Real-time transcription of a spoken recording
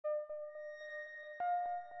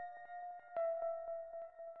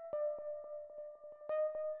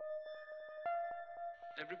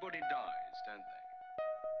Everybody dies, don't they?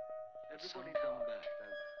 Everybody come back,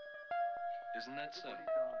 don't they? Isn't that so?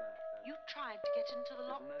 You tried to get into the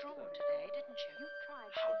locked drawer today, didn't you?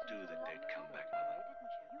 How do the dead come back, Mother?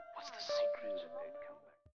 What's the secret of the dead come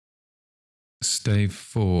back? Stave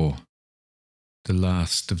 4. The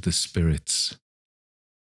Last of the Spirits.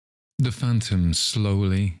 The phantom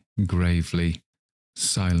slowly, gravely,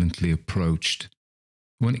 silently approached.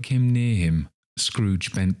 When it came near him,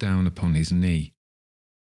 Scrooge bent down upon his knee.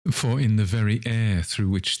 For in the very air through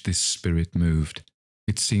which this spirit moved,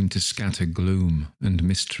 it seemed to scatter gloom and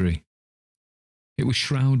mystery. It was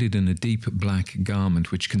shrouded in a deep black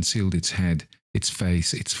garment which concealed its head, its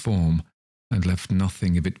face, its form, and left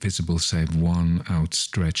nothing of it visible save one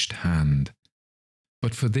outstretched hand.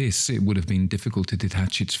 But for this it would have been difficult to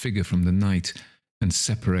detach its figure from the night and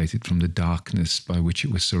separate it from the darkness by which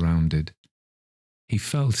it was surrounded. He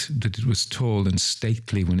felt that it was tall and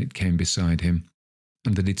stately when it came beside him,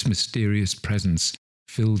 and that its mysterious presence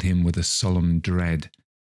filled him with a solemn dread.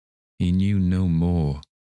 He knew no more,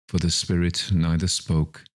 for the spirit neither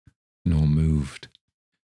spoke nor moved.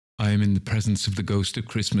 "I am in the presence of the ghost of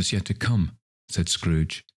Christmas yet to come," said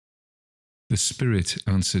Scrooge. The spirit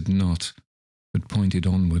answered not, but pointed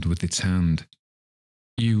onward with its hand.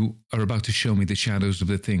 "You are about to show me the shadows of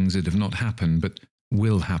the things that have not happened, but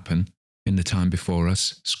will happen in the time before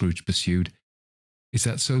us," Scrooge pursued. "Is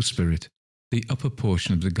that so, spirit?" The upper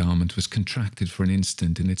portion of the garment was contracted for an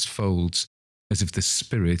instant in its folds, as if the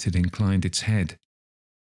spirit had inclined its head.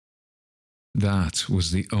 That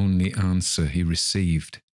was the only answer he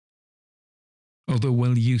received. Although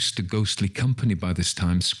well used to ghostly company by this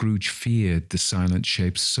time, Scrooge feared the silent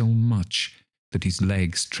shape so much that his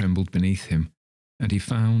legs trembled beneath him, and he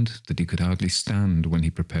found that he could hardly stand when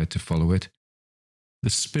he prepared to follow it. The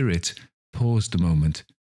spirit paused a moment,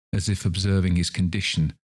 as if observing his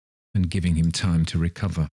condition and giving him time to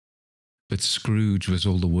recover. But Scrooge was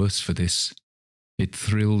all the worse for this. It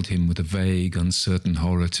thrilled him with a vague, uncertain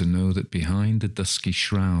horror to know that behind the dusky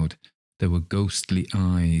shroud there were ghostly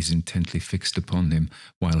eyes intently fixed upon him,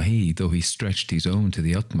 while he, though he stretched his own to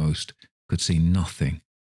the utmost, could see nothing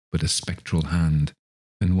but a spectral hand,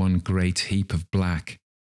 and one great heap of black.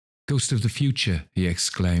 "Ghost of the future," he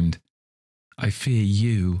exclaimed, "I fear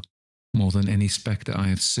you more than any spectre I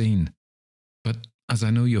have seen. But as I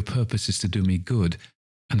know your purpose is to do me good,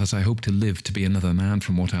 and as I hope to live to be another man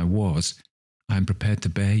from what I was, I am prepared to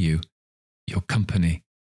bear you, your company,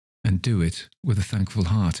 and do it with a thankful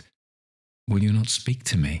heart. Will you not speak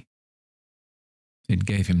to me?" It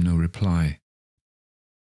gave him no reply.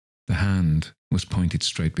 The hand was pointed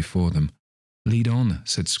straight before them. "Lead on,"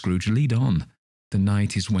 said Scrooge, "lead on. The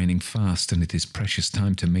night is waning fast, and it is precious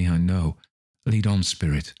time to me, I know. Lead on,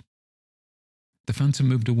 spirit." The phantom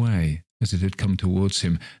moved away as it had come towards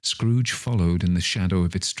him. Scrooge followed in the shadow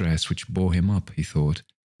of its dress, which bore him up, he thought,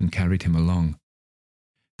 and carried him along.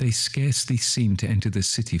 They scarcely seemed to enter the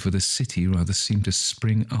city, for the city rather seemed to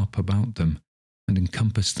spring up about them and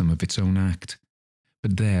encompass them of its own act.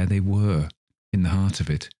 But there they were, in the heart of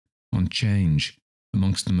it, on 'change,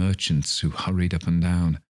 amongst the merchants who hurried up and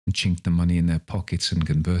down, and chinked the money in their pockets and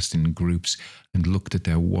conversed in groups, and looked at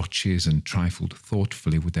their watches and trifled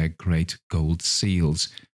thoughtfully with their great gold seals,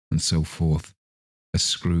 and so forth, as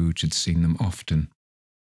Scrooge had seen them often.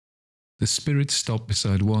 The spirit stopped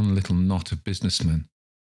beside one little knot of businessmen.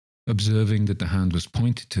 Observing that the hand was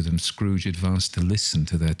pointed to them, Scrooge advanced to listen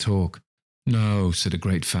to their talk. "No," said a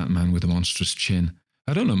great fat man with a monstrous chin.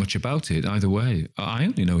 "I don't know much about it, either way. I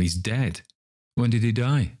only know he's dead." "When did he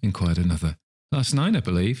die?" inquired another. "Last night, I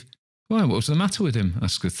believe." "Why, what was the matter with him?"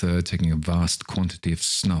 asked a third, taking a vast quantity of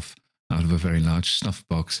snuff out of a very large snuff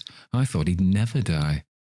box. "I thought he'd never die."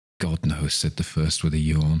 "God knows," said the first with a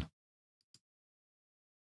yawn.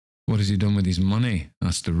 "What has he done with his money?"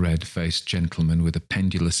 asked a red-faced gentleman with a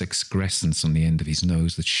pendulous excrescence on the end of his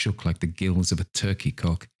nose that shook like the gills of a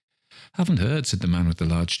turkey-cock. "Haven't heard," said the man with the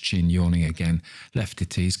large chin, yawning again. "Left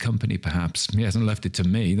it to his company, perhaps. He hasn't left it to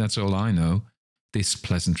me, that's all I know." This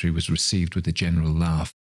pleasantry was received with a general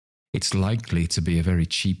laugh. "It's likely to be a very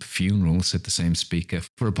cheap funeral," said the same speaker,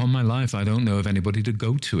 "for upon my life I don't know of anybody to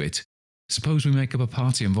go to it. Suppose we make up a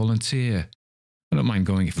party and volunteer?" "I don't mind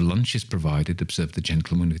going if lunch is provided," observed the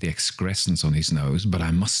gentleman with the excrescence on his nose, "but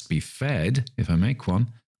I must be fed if I make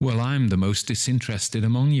one." "Well, I'm the most disinterested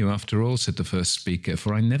among you, after all," said the first speaker,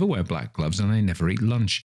 "for I never wear black gloves and I never eat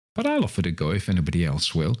lunch. But I'll offer to go if anybody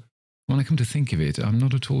else will. When I come to think of it, I'm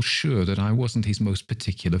not at all sure that I wasn't his most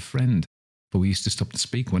particular friend, for we used to stop and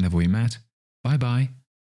speak whenever we met. Bye-bye."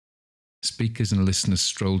 Speakers and listeners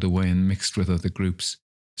strolled away and mixed with other groups.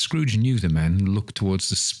 Scrooge knew the men and looked towards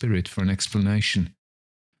the spirit for an explanation.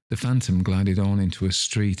 The phantom glided on into a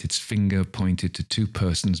street, its finger pointed to two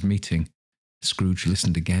persons meeting. Scrooge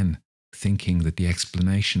listened again, thinking that the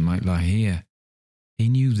explanation might lie here. He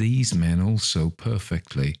knew these men also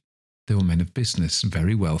perfectly. They were men of business,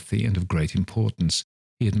 very wealthy and of great importance.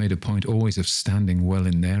 He had made a point always of standing well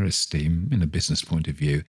in their esteem, in a business point of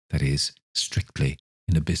view, that is, strictly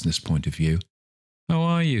in a business point of view. "How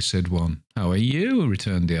are you?" said one. "How are you?"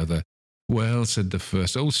 returned the other. "Well," said the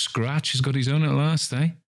first, "old Scratch has got his own at last, eh?"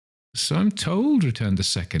 "So I'm told," returned the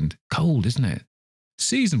second. "Cold, isn't it?"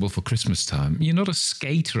 "Seasonable for Christmas time. You're not a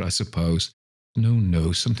skater, I suppose?"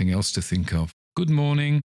 No, something else to think of." "Good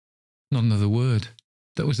morning." Not another word.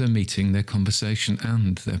 That was their meeting, their conversation,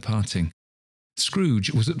 and their parting.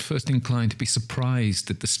 Scrooge was at first inclined to be surprised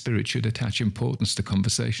that the spirit should attach importance to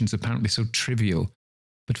conversations apparently so trivial,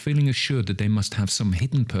 but feeling assured that they must have some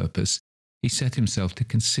hidden purpose, he set himself to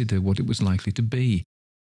consider what it was likely to be.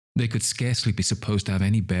 They could scarcely be supposed to have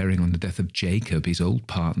any bearing on the death of Jacob, his old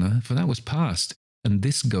partner, for that was past, and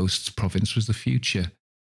this ghost's province was the future.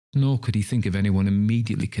 Nor could he think of anyone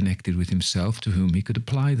immediately connected with himself to whom he could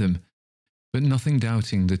apply them. But nothing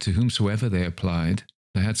doubting that to whomsoever they applied,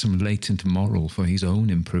 they had some latent moral for his own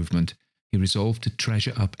improvement, he resolved to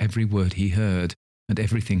treasure up every word he heard and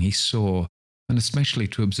everything he saw, and especially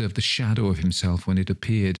to observe the shadow of himself when it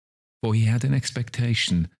appeared, for he had an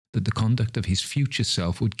expectation that the conduct of his future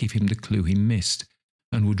self would give him the clue he missed,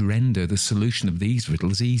 and would render the solution of these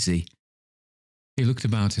riddles easy. He looked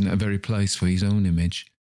about in that very place for his own image,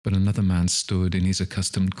 but another man stood in his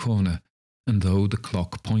accustomed corner, and though the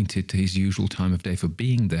clock pointed to his usual time of day for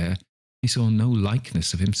being there, he saw no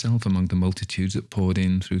likeness of himself among the multitudes that poured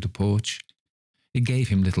in through the porch. It gave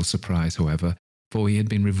him little surprise, however, for he had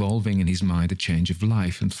been revolving in his mind a change of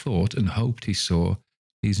life, and thought and hoped he saw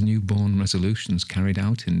these new-born resolutions carried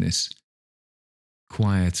out in this.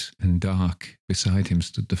 Quiet and dark, beside him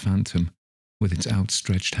stood the phantom, with its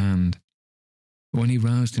outstretched hand. When he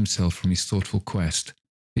roused himself from his thoughtful quest,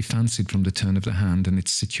 he fancied from the turn of the hand and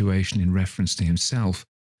its situation in reference to himself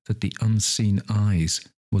that the unseen eyes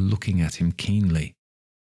were looking at him keenly.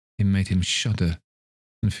 It made him shudder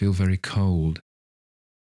and feel very cold.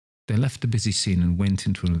 They left the busy scene and went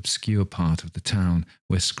into an obscure part of the town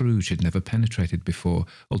where Scrooge had never penetrated before,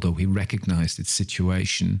 although he recognized its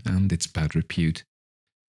situation and its bad repute.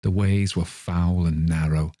 The ways were foul and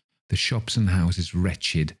narrow, the shops and houses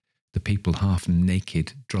wretched, the people half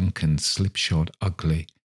naked, drunken, slipshod, ugly.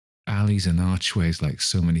 Alleys and archways, like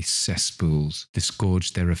so many cesspools,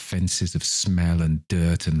 disgorged their offences of smell and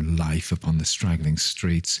dirt and life upon the straggling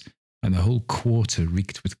streets, and the whole quarter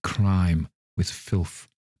reeked with crime, with filth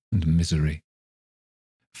and misery.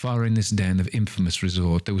 Far in this den of infamous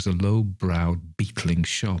resort there was a low-browed, beetling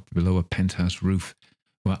shop below a penthouse roof,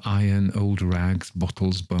 where iron, old rags,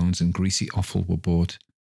 bottles, bones, and greasy offal were bought.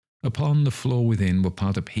 Upon the floor within were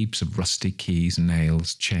piled up heaps of rusty keys,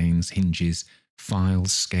 nails, chains, hinges,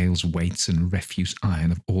 files, scales, weights, and refuse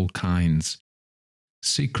iron of all kinds.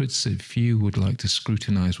 Secrets that few would like to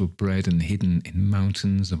scrutinize were bred and hidden in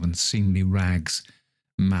mountains of unseemly rags,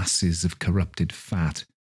 masses of corrupted fat,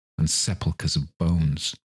 and sepulchres of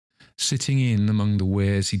bones. Sitting in among the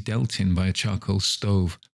wares he dealt in by a charcoal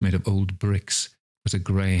stove made of old bricks was a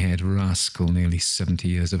grey-haired rascal nearly 70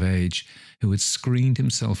 years of age, who had screened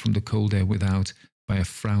himself from the cold air without by a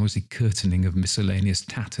frowsy curtaining of miscellaneous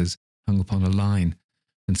tatters hung upon a line,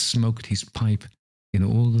 and smoked his pipe in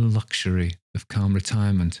all the luxury of calm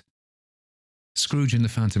retirement. Scrooge and the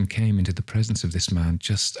phantom came into the presence of this man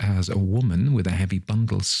just as a woman with a heavy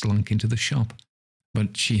bundle slunk into the shop.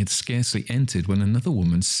 But she had scarcely entered when another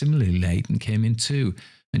woman similarly laden came in too,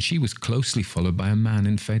 and she was closely followed by a man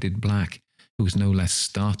in faded black, who was no less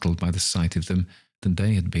startled by the sight of them than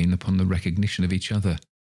they had been upon the recognition of each other.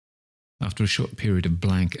 After a short period of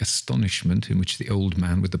blank astonishment in which the old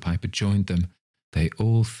man with the pipe had joined them, they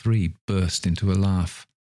all three burst into a laugh.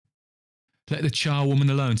 "Let the charwoman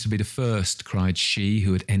alone to be the first," cried she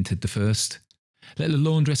who had entered the first. "Let the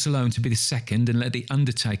laundress alone to be the second, and let the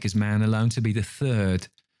undertaker's man alone to be the third.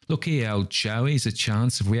 Look here, old Joe, here's a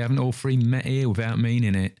chance if we haven't all three met here without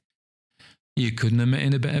meaning it." "You couldn't have met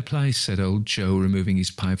in a better place," said old Joe, removing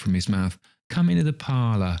his pipe from his mouth. "Come into the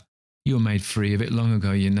parlour. You were made free of it long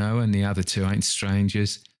ago, you know, and the other two ain't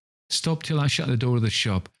strangers. Stop till I shut the door of the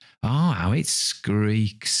shop. Ah, how it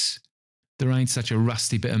squeaks. There ain't such a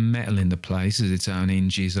rusty bit of metal in the place as its own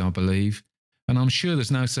hinges, I believe. And I'm sure there's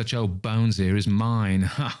no such old bones here as mine.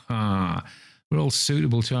 Ha ha! We're all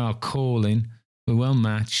suitable to our calling. We're well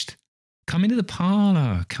matched. Come into the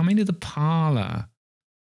parlour. Come into the parlour."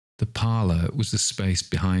 The parlour was the space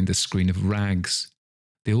behind the screen of rags.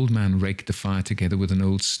 The old man raked the fire together with an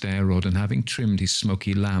old stair rod, and having trimmed his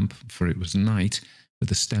smoky lamp, for it was night, with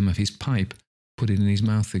the stem of his pipe, put it in his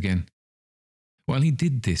mouth again. While he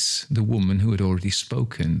did this, the woman who had already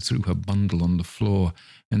spoken threw her bundle on the floor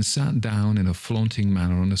and sat down in a flaunting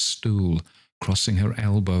manner on a stool, crossing her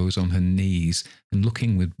elbows on her knees and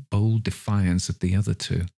looking with bold defiance at the other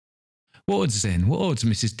two. "What odds then? What odds,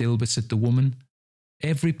 Mrs. Dilber?" said the woman.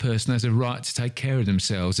 "Every person has a right to take care of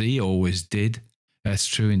themselves. He always did." "That's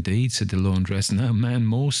true indeed," said the laundress. "No man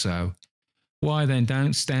more so." "Why then,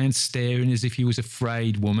 don't stand staring as if you was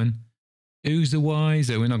afraid, woman. Who's the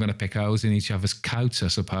wiser? We're not going to pick holes in each other's coats, I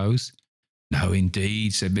suppose." "No,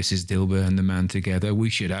 indeed," said Mrs. Dilber and the man together. "We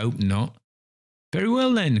should hope not." "Very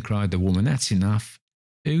well then," cried the woman. "That's enough.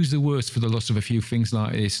 Who's the worse for the loss of a few things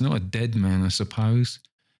like this? Not a dead man, I suppose."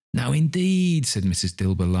 "No, indeed," said Mrs.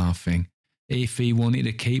 Dilber, laughing. "If he wanted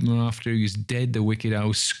to keep her after he was dead, the wicked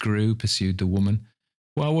old screw," pursued the woman.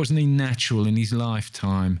 "Why wasn't he natural in his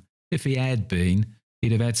lifetime? If he had been,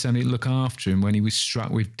 he'd have had somebody to look after him when he was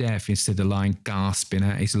struck with death instead of lying gasping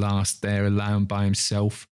out his last there alone by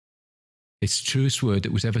himself." "It's the truest word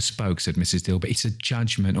that was ever spoke," said Mrs. Dilber. "It's a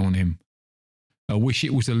judgment on him." "I wish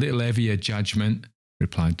it was a little heavier judgment,"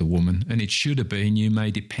 replied the woman, "and it should have been, you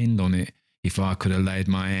may depend on it, if I could have laid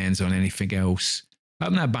my hands on anything else.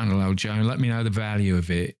 Open that bundle, old Joe, and let me know the value of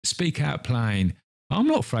it. Speak out plain. I'm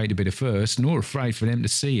not afraid to be the first, nor afraid for them to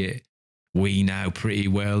see it. We know pretty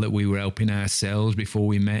well that we were helping ourselves before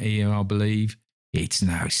we met here, I believe. It's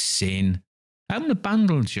no sin. Open the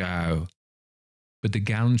bundle, Joe." But the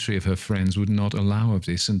gallantry of her friends would not allow of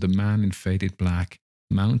this, and the man in faded black,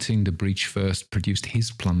 mounting the breach first, produced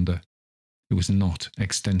his plunder. It was not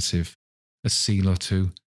extensive. A seal or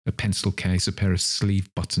two, a pencil case, a pair of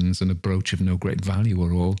sleeve buttons, and a brooch of no great value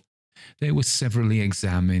were all. They were severally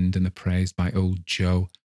examined and appraised by old Joe,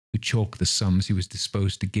 who chalked the sums he was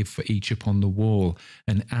disposed to give for each upon the wall,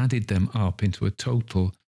 and added them up into a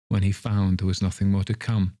total when he found there was nothing more to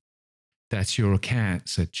come. "That's your account,"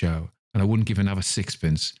 said Joe, "and I wouldn't give another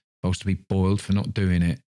sixpence. I was to be boiled for not doing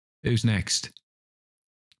it. Who's next?"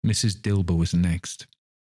 Mrs. Dilber was next.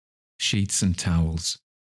 Sheets and towels,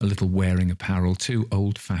 a little wearing apparel, 2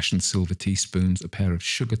 old-fashioned silver teaspoons, a pair of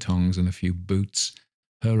sugar tongs, and a few boots.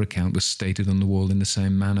 Her account was stated on the wall in the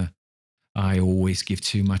same manner. "I always give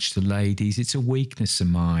too much to ladies. It's a weakness of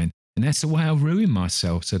mine, and that's the way I ruin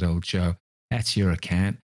myself," said old Joe. "That's your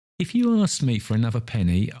account. If you asked me for another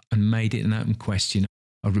penny and made it an open question,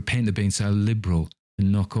 I'd repent of being so liberal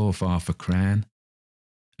and knock off £0.50.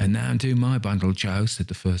 "And now do my bundle, Joe," said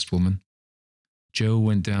the first woman. Joe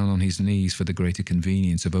went down on his knees for the greater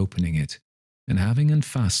convenience of opening it, and having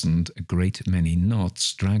unfastened a great many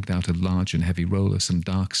knots, dragged out a large and heavy roll of some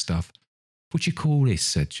dark stuff. "What do you call this?"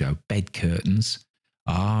 said Joe. "Bed curtains."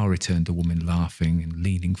 "Ah," returned the woman, laughing and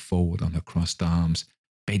leaning forward on her crossed arms.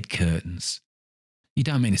 "Bed curtains." "You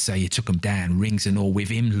don't mean to say you took 'em down, rings and all, with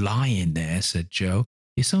him lying there?" said Joe.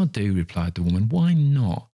 "Yes, I do," replied the woman. "Why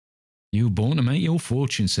not?" "You were born to make your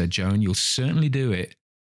fortune," said Joe, "and you'll certainly do it."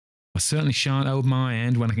 "I certainly shan't hold my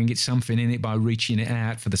hand when I can get something in it by reaching it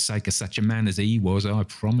out for the sake of such a man as he was, I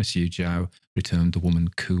promise you, Joe," returned the woman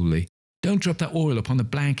coolly. "Don't drop that oil upon the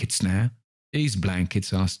blankets now." "His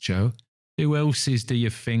blankets?" asked Joe. "Who else's do you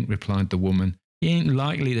think?" replied the woman. "He ain't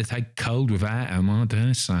likely to take cold without 'em, I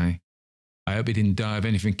dare say." "I hope he didn't die of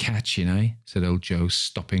anything catching, eh?" said old Joe,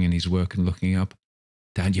 stopping in his work and looking up.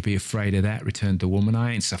 "Don't you be afraid of that," returned the woman.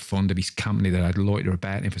 "I ain't so fond of his company that I'd loiter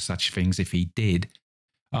about him for such things if he did.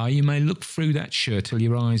 You may look through that shirt till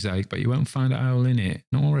your eyes ache, but you won't find a hole in it,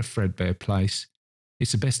 nor a threadbare place.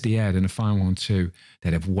 It's the best he had, and a fine one too.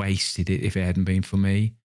 They'd have wasted it if it hadn't been for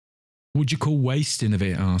me." "What'd you call wasting of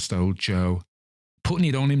it?" asked old Joe. "Putting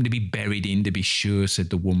it on him to be buried in, to be sure," said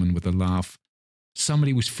the woman with a laugh.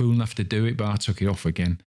 "Somebody was fool enough to do it, but I took it off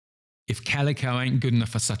again. If calico ain't good enough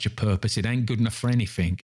for such a purpose, it ain't good enough for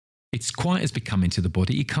anything. It's quite as becoming to the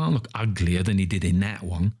body. He can't look uglier than he did in that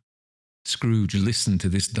one." Scrooge listened to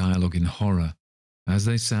this dialogue in horror, as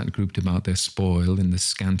they sat grouped about their spoil in the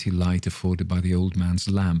scanty light afforded by the old man's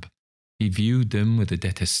lamp. He viewed them with a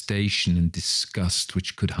detestation and disgust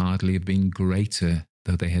which could hardly have been greater,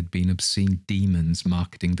 though they had been obscene demons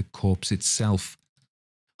marketing the corpse itself.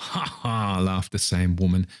 "Ha ha!" laughed the same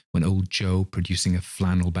woman, when old Joe, producing a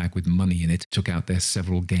flannel bag with money in it, took out their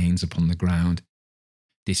several gains upon the ground.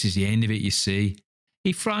 "This is the end of it, you see.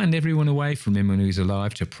 He frightened everyone away from him when he was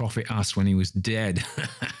alive to profit us when he was dead."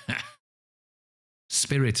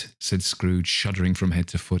 "Spirit," said Scrooge, shuddering from head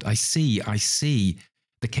to foot. I see.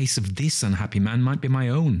 The case of this unhappy man might be my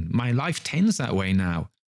own. My life tends that way now.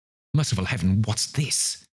 Merciful heaven, what's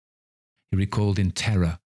this?" He recalled in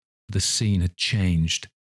terror The scene had changed,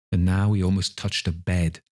 and now he almost touched a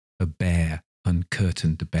bed, a bare,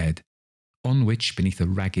 uncurtained bed, on which, beneath a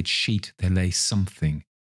ragged sheet, there lay something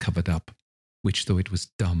covered up, which, though it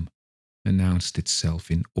was dumb, announced itself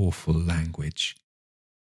in awful language.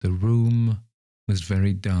 The room was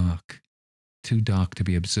very dark, too dark to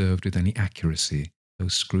be observed with any accuracy, though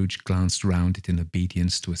Scrooge glanced round it in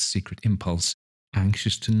obedience to a secret impulse,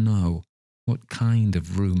 anxious to know what kind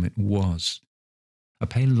of room it was. A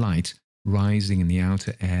pale light, rising in the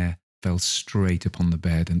outer air, fell straight upon the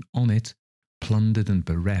bed, and on it, plundered and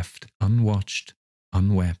bereft, unwatched,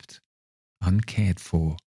 unwept, uncared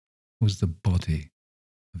for, was the body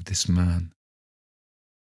of this man.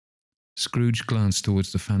 Scrooge glanced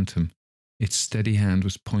towards the phantom. Its steady hand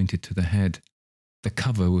was pointed to the head. The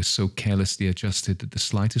cover was so carelessly adjusted that the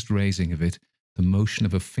slightest raising of it, the motion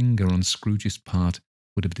of a finger on Scrooge's part,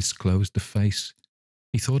 would have disclosed the face.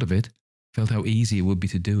 He thought of it, felt how easy it would be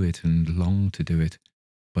to do it, and longed to do it,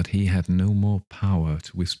 but he had no more power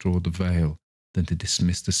to withdraw the veil than to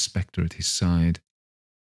dismiss the spectre at his side.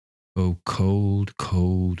 O cold,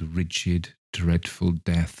 cold, rigid, dreadful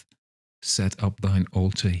death, set up thine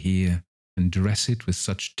altar here, and dress it with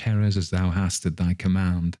such terrors as thou hast at thy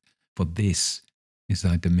command, for this is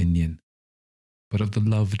thy dominion. But of the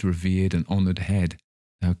loved, revered, and honoured head,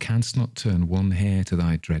 thou canst not turn one hair to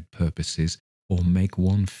thy dread purposes, or make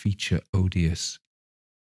one feature odious.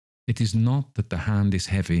 It is not that the hand is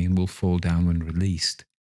heavy and will fall down when released.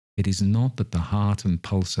 It is not that the heart and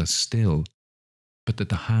pulse are still, but that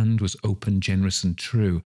the hand was open, generous, and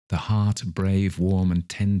true, the heart brave, warm, and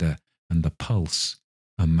tender, and the pulse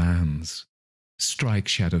a man's. Strike,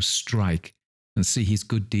 shadow, strike, and see his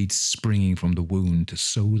good deeds springing from the wound to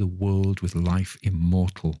sow the world with life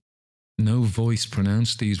immortal. No voice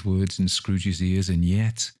pronounced these words in Scrooge's ears, and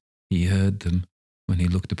yet he heard them when he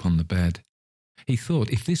looked upon the bed. He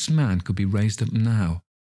thought, if this man could be raised up now,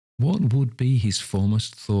 what would be his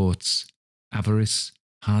foremost thoughts? Avarice,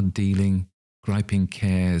 hard dealing, griping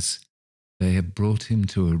cares, they had brought him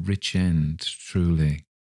to a rich end, truly.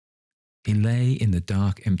 He lay in the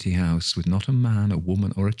dark, empty house, with not a man, a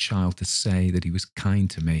woman, or a child to say that he was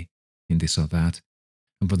kind to me in this or that,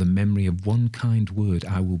 and for the memory of one kind word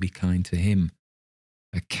I will be kind to him.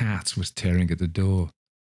 A cat was tearing at the door,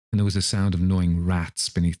 and there was a sound of gnawing rats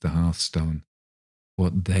beneath the hearthstone.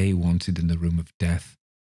 What they wanted in the room of death,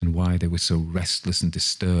 and why they were so restless and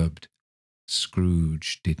disturbed,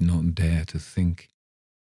 Scrooge did not dare to think.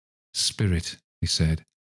 "Spirit," he said,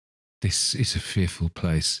 "this is a fearful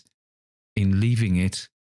place. In leaving it,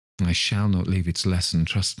 I shall not leave its lesson,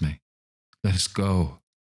 trust me. Let us go."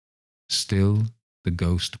 Still, the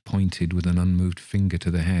ghost pointed with an unmoved finger to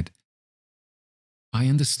the head. "I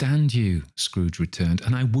understand you," Scrooge returned,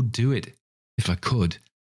 "and I would do it, if I could.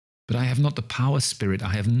 But I have not the power, Spirit,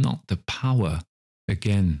 I have not the power."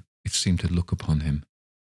 Again, it seemed to look upon him.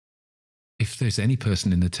 "If there's any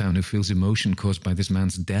person in the town who feels emotion caused by this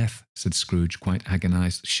man's death," said Scrooge, quite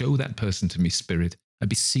agonized, "show that person to me, Spirit. I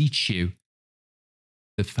beseech you."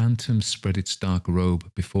 The phantom spread its dark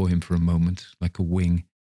robe before him for a moment, like a wing,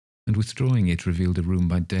 and withdrawing it revealed a room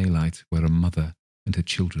by daylight where a mother and her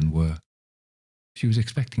children were. She was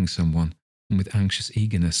expecting someone, and with anxious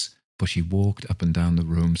eagerness, for she walked up and down the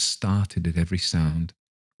room, started at every sound,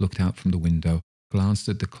 looked out from the window, glanced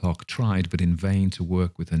at the clock, tried but in vain to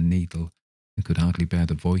work with her needle, and could hardly bear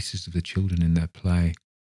the voices of the children in their play.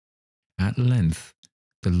 At length,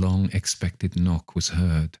 the long-expected knock was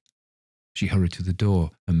heard. She hurried to the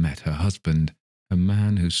door and met her husband, a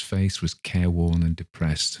man whose face was careworn and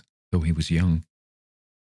depressed, though he was young.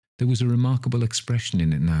 There was a remarkable expression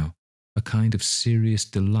in it now, a kind of serious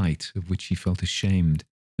delight of which he felt ashamed,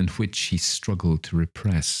 and which he struggled to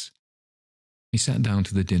repress. He sat down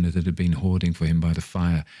to the dinner that had been hoarding for him by the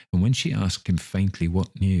fire, and when she asked him faintly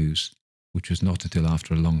what news, which was not until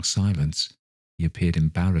after a long silence, he appeared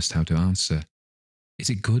embarrassed how to answer. "Is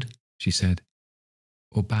it good?" she said.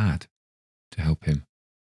 "Or bad?" to help him.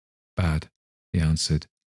 "Bad," he answered.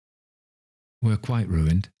 "We're quite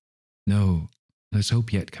ruined." "No, there's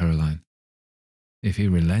hope yet, Caroline." "If he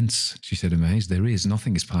relents," she said, amazed, "there is.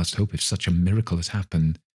 Nothing is past hope if such a miracle has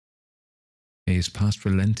happened." "He is past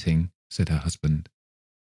relenting," said her husband.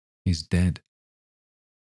 "He's dead."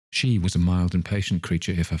 She was a mild and patient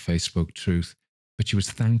creature if her face spoke truth, but she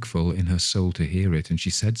was thankful in her soul to hear it, and she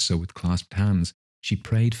said so with clasped hands. She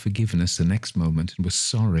prayed forgiveness the next moment and was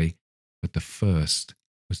sorry, but the first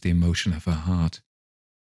was the emotion of her heart.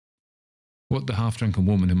 "What the half-drunken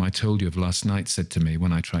woman whom I told you of last night said to me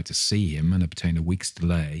when I tried to see him and obtain a week's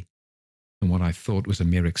delay, and what I thought was a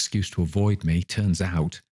mere excuse to avoid me, turns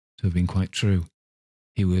out to have been quite true.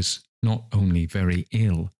 He was not only very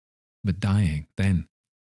ill, but dying then.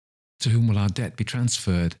 To whom will our debt be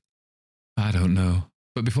transferred? I don't know,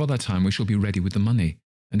 but before that time we shall be ready with the money,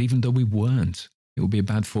 and even though we weren't, it will be a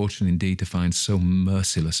bad fortune indeed to find so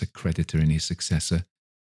merciless a creditor in his successor.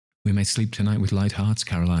 We may sleep tonight with light hearts,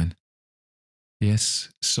 Caroline. Yes,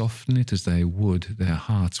 soften it as they would, their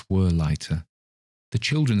hearts were lighter. The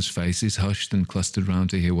children's faces, hushed and clustered round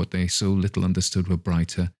to hear what they so little understood, were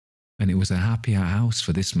brighter, and it was a happier house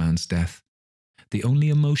for this man's death. The only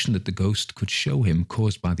emotion that the ghost could show him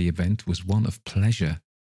caused by the event was one of pleasure.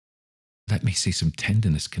 Let me see some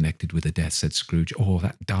tenderness connected with the death, said Scrooge, or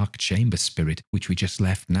that dark chamber spirit which we just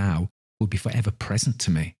left now will be forever present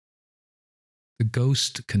to me. The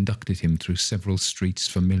ghost conducted him through several streets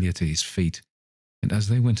familiar to his feet, and as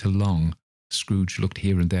they went along, Scrooge looked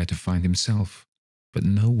here and there to find himself, but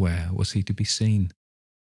nowhere was he to be seen.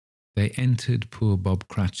 They entered poor Bob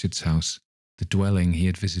Cratchit's house, the dwelling he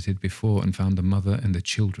had visited before, and found the mother and the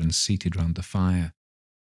children seated round the fire.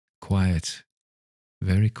 Quiet,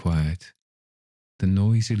 very quiet. The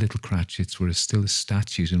noisy little Cratchits were as still as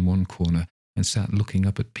statues in one corner, and sat looking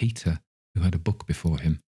up at Peter, who had a book before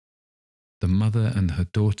him. The mother and her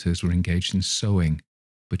daughters were engaged in sewing,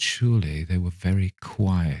 but surely they were very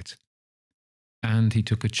quiet. And he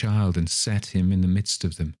took a child and set him in the midst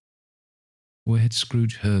of them. Where had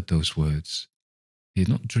Scrooge heard those words? He had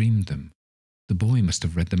not dreamed them. The boy must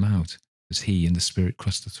have read them out, as he and the spirit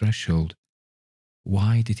crossed the threshold.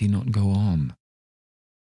 Why did he not go on?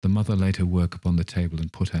 The mother laid her work upon the table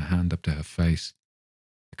and put her hand up to her face.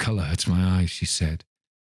 The colour hurts my eyes, she said.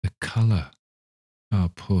 The colour. Oh,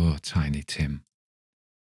 poor Tiny Tim.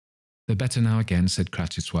 They're better now again, said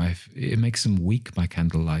Cratchit's wife. It makes them weak by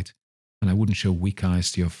candlelight, and I wouldn't show weak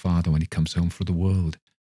eyes to your father when he comes home for the world.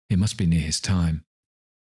 It must be near his time.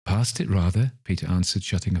 Past it, rather, Peter answered,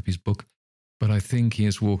 shutting up his book. But I think he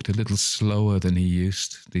has walked a little slower than he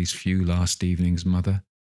used these few last evenings, mother.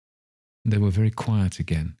 They were very quiet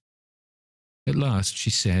again. At last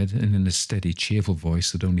she said, and in a steady, cheerful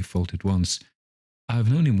voice that only faltered once,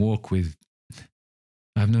 I've known him walk with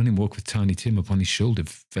Tiny Tim upon his shoulder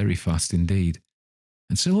very fast indeed.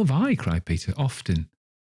 And so have I, cried Peter, often.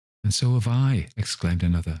 And so have I, exclaimed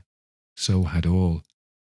another. So had all.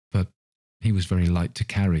 But he was very light to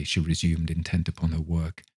carry, she resumed, intent upon her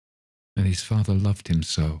work. And his father loved him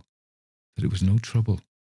so, that it was no trouble,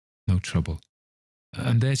 no trouble.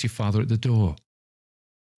 And there's your father at the door.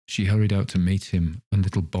 She hurried out to meet him, and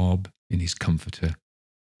little Bob, in his comforter,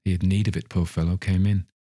 he had need of it, poor fellow, came in.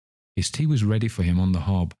 His tea was ready for him on the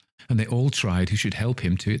hob, and they all tried who should help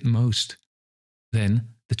him to it most. Then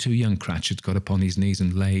the two young Cratchits got upon his knees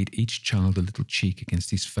and laid each child a little cheek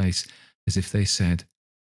against his face, as if they said,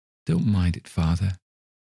 Don't mind it, father.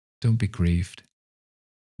 Don't be grieved.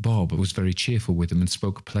 Bob was very cheerful with them and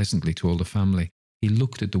spoke pleasantly to all the family. He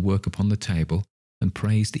looked at the work upon the table and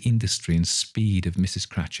praised the industry and speed of Mrs.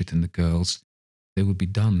 Cratchit and the girls. They would be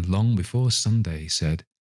done long before Sunday, he said.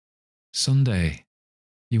 Sunday.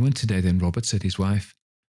 You went today then, Robert, said his wife.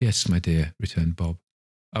 Yes, my dear, returned Bob.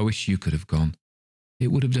 I wish you could have gone. It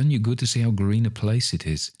would have done you good to see how green a place it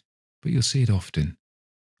is, but you'll see it often.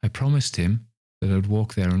 I promised him that I would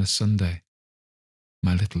walk there on a Sunday.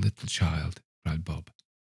 My little child, cried Bob.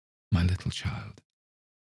 My little child.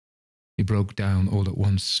 He broke down all at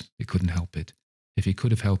once. He couldn't help it. If he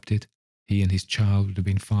could have helped it, he and his child would have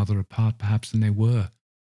been farther apart perhaps than they were.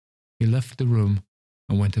 He left the room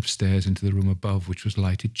and went upstairs into the room above, which was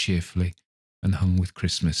lighted cheerfully and hung with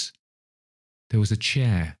Christmas. There was a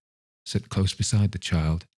chair set close beside the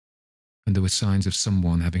child, and there were signs of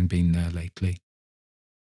someone having been there lately.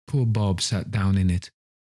 Poor Bob sat down in it,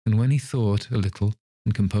 and when he thought a little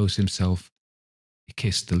and composed himself, he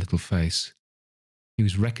kissed the little face. He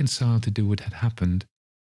was reconciled to do what had happened,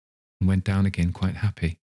 and went down again quite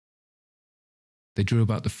happy. They drew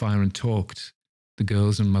about the fire and talked, the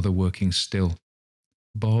girls and mother working still.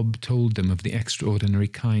 Bob told them of the extraordinary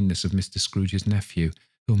kindness of Mr. Scrooge's nephew,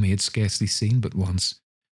 whom he had scarcely seen but once,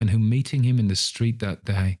 and who, meeting him in the street that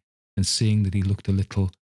day, and seeing that he looked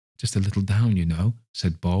just a little down, you know,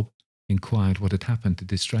 said Bob, inquired what had happened to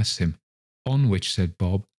distress him. On which, said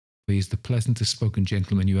Bob, for he is the pleasantest spoken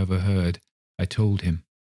gentleman you ever heard, I told him.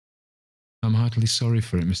 I'm heartily sorry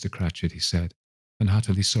for it, Mr. Cratchit, he said, and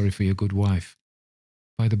heartily sorry for your good wife.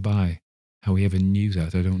 By the by, how he ever knew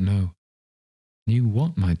that, I don't know. Knew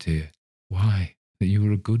what, my dear? Why, that you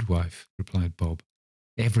were a good wife, replied Bob.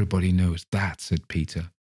 Everybody knows that, said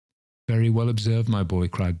Peter. Very well observed, my boy,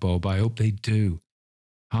 cried Bob. I hope they do.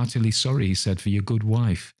 Heartily sorry, he said, for your good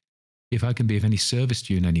wife. If I can be of any service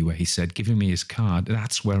to you in any way, he said, giving me his card,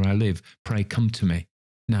 that's where I live. Pray come to me.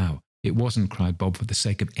 Now, it wasn't, cried Bob, for the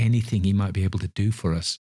sake of anything he might be able to do for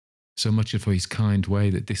us. so much for his kind way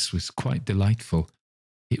that this was quite delightful.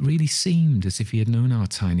 It really seemed as if he had known our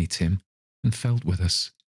Tiny Tim and felt with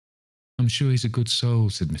us. I'm sure he's a good soul,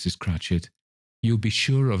 said Mrs. Cratchit. You'll be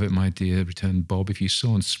sure of it, my dear, returned Bob, if you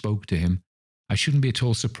saw and spoke to him. I shouldn't be at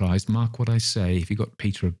all surprised, mark what I say, if he got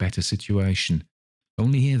Peter a better situation.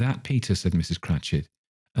 Only hear that, Peter, said Mrs. Cratchit.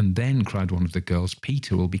 And then, cried one of the girls,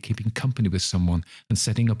 Peter will be keeping company with someone and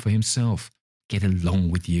setting up for himself. Get along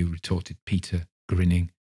with you, retorted Peter,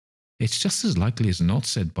 grinning. It's just as likely as not,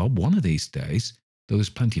 said Bob, one of these days. Though there's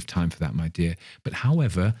plenty of time for that, my dear. But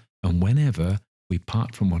however and whenever we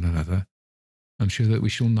part from one another, I'm sure that we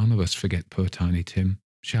shall none of us forget poor Tiny Tim,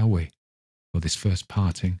 shall we? Or this first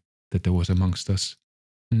parting that there was amongst us.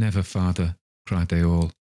 Never, father, cried they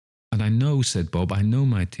all. And I know, said Bob, I know,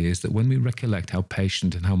 my dears, that when we recollect how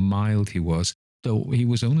patient and how mild he was, though he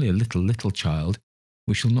was only a little child,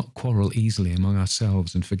 we shall not quarrel easily among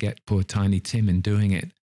ourselves and forget poor Tiny Tim in doing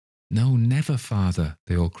it. No, never, father,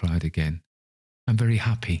 they all cried again. I'm very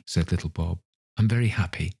happy, said little Bob. I'm very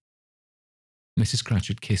happy. Mrs.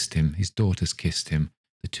 Cratchit kissed him, his daughters kissed him,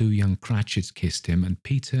 the two young Cratchits kissed him, and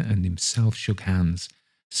Peter and himself shook hands.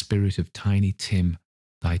 Spirit of Tiny Tim,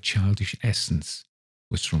 thy childish essence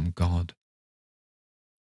was from God.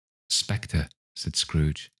 Spectre, said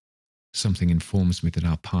Scrooge, something informs me that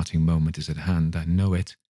our parting moment is at hand. I know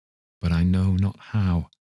it, but I know not how.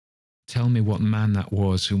 Tell me what man that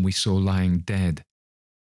was whom we saw lying dead.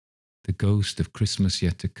 The ghost of Christmas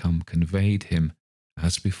yet to come conveyed him,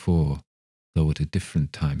 as before, though at a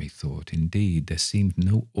different time, he thought. Indeed, there seemed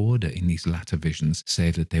no order in these latter visions,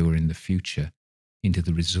 save that they were in the future, into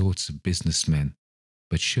the resorts of business men,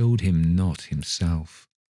 but showed him not himself.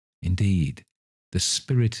 Indeed, the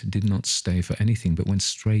spirit did not stay for anything, but went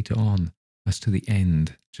straight on, as to the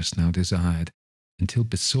end just now desired, until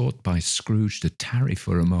besought by Scrooge to tarry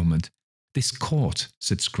for a moment. This court,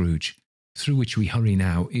 said Scrooge, through which we hurry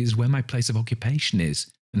now, is where my place of occupation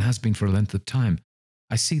is, and has been for a length of time.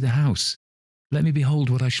 I see the house. Let me behold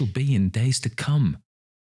what I shall be in days to come.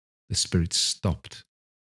 The spirit stopped.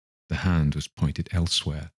 The hand was pointed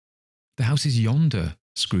elsewhere. The house is yonder,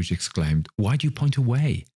 Scrooge exclaimed. Why do you point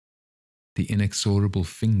away? The inexorable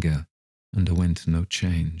finger underwent no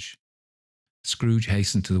change. Scrooge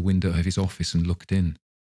hastened to the window of his office and looked in.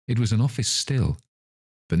 It was an office still,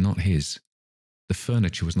 but not his. The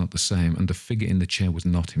furniture was not the same, and the figure in the chair was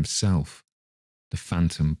not himself. The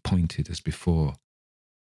phantom pointed as before.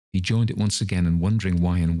 He joined it once again, and wondering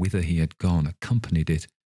why and whither he had gone, accompanied it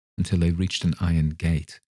until they reached an iron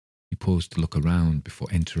gate. He paused to look around before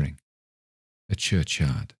entering. A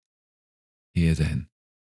churchyard. Here, then,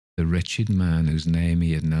 the wretched man whose name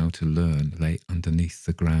he had now to learn lay underneath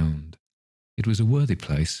the ground. It was a worthy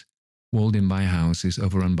place, walled in by houses,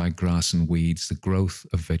 overrun by grass and weeds, the growth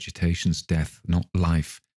of vegetation's death, not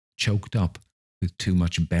life, choked up with too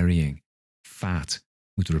much burying, fat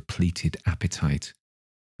with repleted appetite.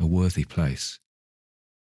 A worthy place.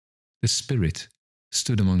 The spirit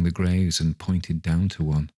stood among the graves and pointed down to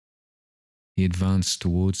one. He advanced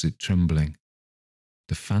towards it, trembling.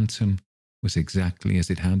 The phantom was exactly as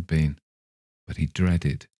it had been, but he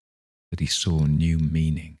dreaded that he saw new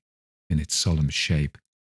meaning in its solemn shape.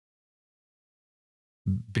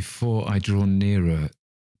 Before I draw nearer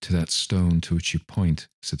to that stone to which you point,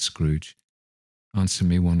 said Scrooge, answer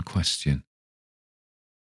me one question.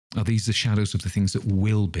 Are these the shadows of the things that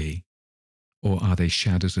will be, or are they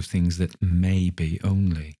shadows of things that may be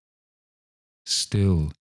only?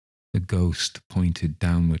 Still, the ghost pointed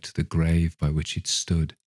downward to the grave by which it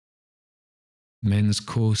stood. Men's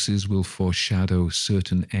courses will foreshadow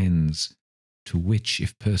certain ends, to which,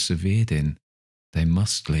 if persevered in, they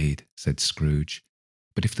must lead, said Scrooge.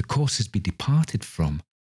 But if the courses be departed from,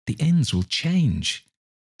 the ends will change.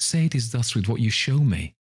 Say it is thus with what you show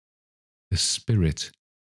me. The spirit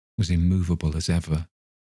was immovable as ever.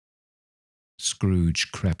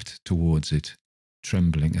 Scrooge crept towards it,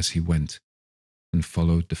 trembling as he went, and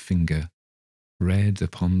followed the finger, read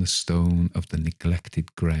upon the stone of the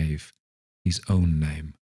neglected grave his own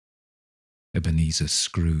name, Ebenezer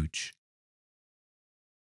Scrooge.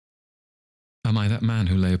 Am I that man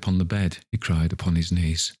who lay upon the bed? He cried upon his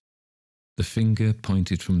knees. The finger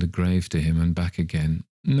pointed from the grave to him and back again.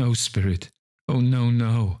 No, spirit. Oh, no,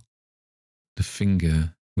 no. The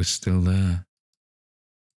finger was still there.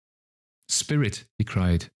 Spirit, he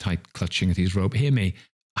cried, tight clutching at his robe, hear me.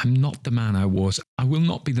 I'm not the man I was. I will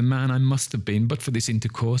not be the man I must have been but for this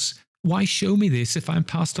intercourse. Why show me this if I am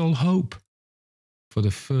past all hope? For the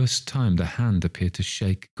first time the hand appeared to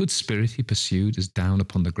shake. Good spirit, he pursued, as down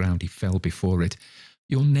upon the ground he fell before it.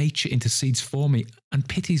 Your nature intercedes for me and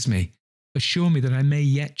pities me. Assure me that I may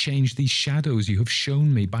yet change these shadows you have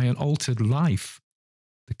shown me by an altered life."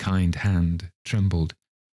 The kind hand trembled.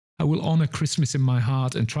 "I will honour Christmas in my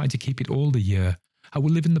heart and try to keep it all the year. I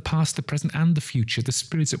will live in the past, the present, and the future. The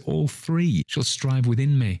spirits of all three shall strive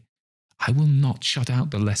within me. I will not shut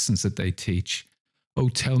out the lessons that they teach. Oh,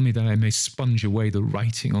 tell me that I may sponge away the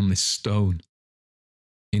writing on this stone."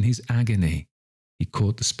 In his agony, he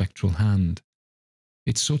caught the spectral hand.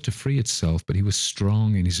 It sought to free itself, but he was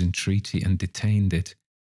strong in his entreaty and detained it.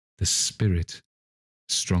 The spirit,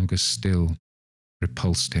 stronger still,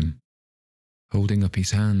 repulsed him. Holding up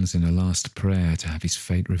his hands in a last prayer to have his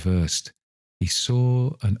fate reversed, he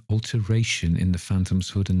saw an alteration in the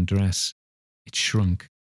phantom's hood and dress. It shrunk,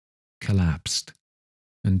 collapsed,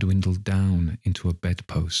 and dwindled down into a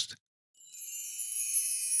bedpost.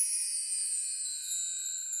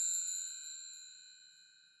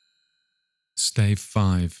 Stave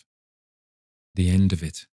 5. The end of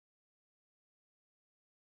it.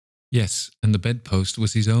 Yes, and the bedpost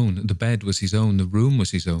was his own, the bed was his own, the room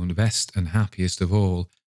was his own, best and happiest of all.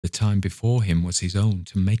 The time before him was his own,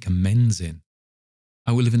 to make amends in.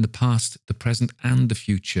 "I will live in the past, the present, and the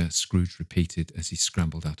future," Scrooge repeated as he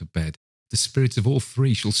scrambled out of bed. "The spirits of all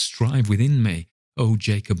three shall strive within me. O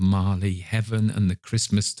Jacob Marley, heaven and the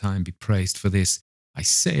Christmas time be praised for this. I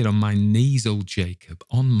say it on my knees, old Jacob,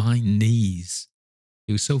 on my knees."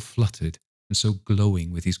 He was so fluttered and so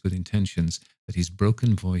glowing with his good intentions that his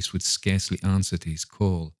broken voice would scarcely answer to his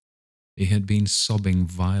call. He had been sobbing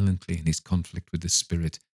violently in his conflict with the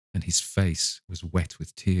spirit, and his face was wet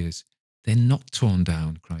with tears. "They're not torn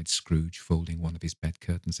down," cried Scrooge, folding one of his bed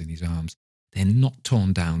curtains in his arms. "They're not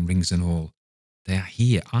torn down, rings and all. They are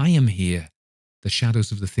here. I am here. The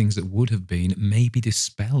shadows of the things that would have been may be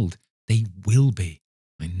dispelled. They will be.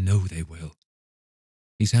 I know they will."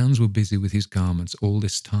 His hands were busy with his garments all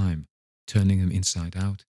this time, turning them inside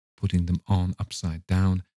out, putting them on upside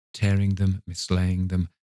down, tearing them, mislaying them,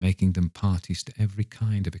 making them parties to every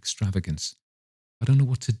kind of extravagance. "I don't know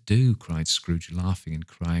what to do," cried Scrooge, laughing and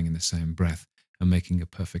crying in the same breath, and making a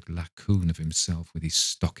perfect lacoon of himself with his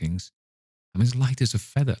stockings. "I'm as light as a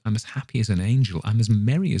feather. I'm as happy as an angel. I'm as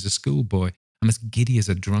merry as a schoolboy. I'm as giddy as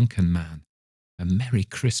a drunken man. A Merry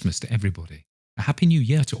Christmas to everybody. A Happy New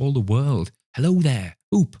Year to all the world. Hello there!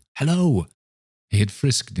 Oop! Hello!" He had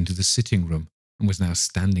frisked into the sitting room and was now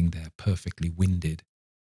standing there perfectly winded.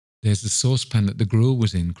 "There's the saucepan that the gruel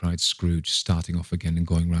was in," cried Scrooge, starting off again and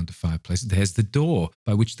going round the fireplace. "There's the door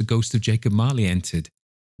by which the ghost of Jacob Marley entered.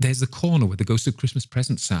 There's the corner where the ghost of Christmas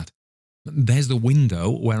Present sat. There's the window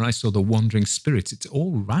where I saw the wandering spirits. It's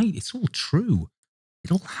all right. It's all true.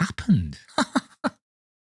 It all happened."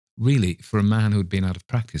 Really, for a man who had been out of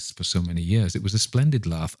practice for so many years, it was a splendid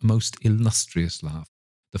laugh, a most illustrious laugh,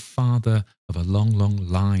 the father of a long, long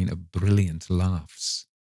line of brilliant laughs.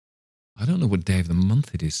 "I don't know what day of the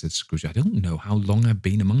month it is," said Scrooge. "I don't know how long I've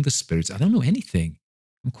been among the spirits. I don't know anything.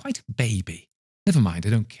 I'm quite a baby. Never mind,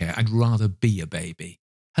 I don't care. I'd rather be a baby.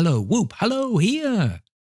 Hello, whoop, hello, here!"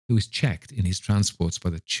 He was checked in his transports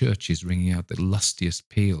by the churches ringing out the lustiest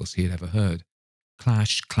peals he had ever heard.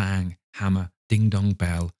 Clash, clang, hammer, ding-dong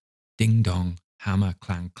bell, ding-dong, hammer,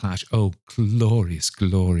 clang, clash. Oh, glorious,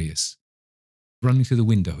 glorious. Running to the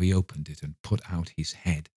window, he opened it and put out his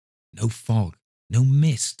head. No fog, no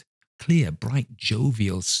mist. Clear, bright,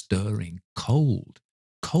 jovial, stirring, cold,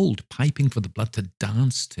 cold, piping for the blood to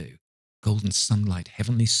dance to. Golden sunlight,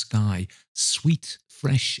 heavenly sky, sweet,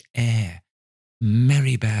 fresh air,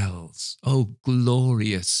 merry bells. Oh,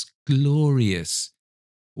 glorious, glorious.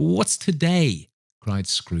 "What's today?" cried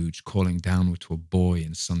Scrooge, calling downward to a boy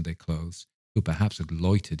in Sunday clothes, who perhaps had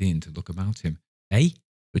loitered in to look about him. "Eh?"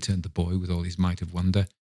 returned the boy with all his might of wonder.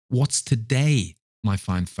 "What's today, my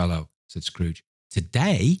fine fellow?" said Scrooge.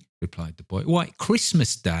 "Today?" replied the boy. "Why,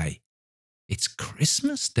 Christmas Day." "It's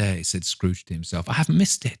Christmas Day," said Scrooge to himself. "I haven't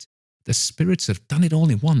missed it. The spirits have done it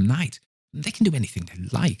all in one night. They can do anything they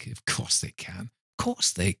like. Of course they can. Of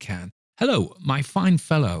course they can. Hello, my fine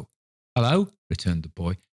fellow." "Hello," returned the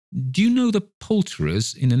boy. "Do you know the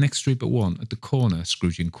poulterers in the next street but one, at the corner?"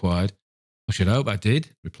 Scrooge inquired. "I should hope I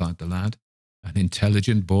did," replied the lad. "An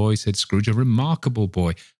intelligent boy," said Scrooge. "A remarkable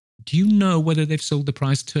boy. Do you know whether they've sold the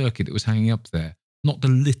prize turkey that was hanging up there? Not the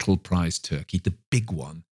little prize turkey, the big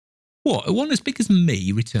one." "What, one as big as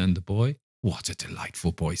me?" returned the boy. "What a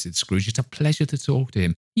delightful boy," said Scrooge. "It's a pleasure to talk to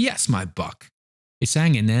him. Yes, my buck." "It's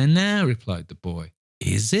hanging there now," replied the boy.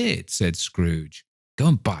 "Is it?" said Scrooge. "Go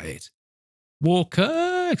and buy it."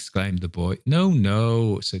 "Walker!" exclaimed the boy. "No,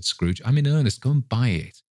 no," said Scrooge. "I'm in earnest. Go and buy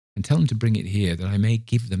it, and tell them to bring it here, that I may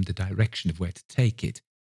give them the direction of where to take it.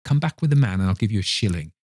 Come back with the man, and I'll give you a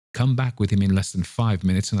shilling. Come back with him in less than 5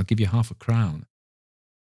 minutes, and I'll give you half a crown."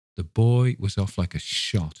 The boy was off like a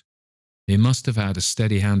shot. He must have had a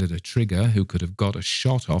steady hand at a trigger who could have got a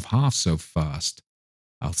shot off half so fast.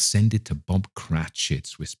 "I'll send it to Bob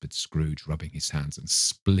Cratchit's," whispered Scrooge, rubbing his hands and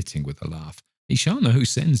splitting with a laugh. "He shan't know who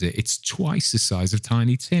sends it. It's twice the size of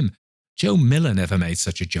Tiny Tim. Joe Miller never made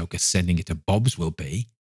such a joke as sending it to Bob's will be."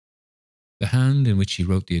 The hand in which he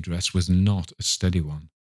wrote the address was not a steady one,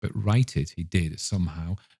 but write it he did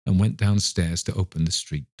somehow, and went downstairs to open the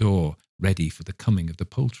street door, ready for the coming of the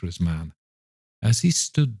poulterer's man. As he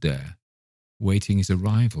stood there, waiting his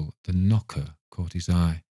arrival, the knocker caught his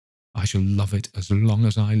eye. "I shall love it as long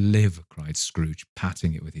as I live," cried Scrooge,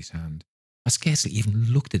 patting it with his hand. "I scarcely even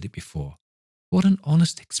looked at it before. What an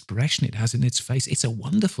honest expression it has in its face. It's a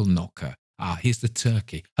wonderful knocker. Ah, here's the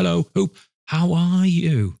turkey. Hello, who? How are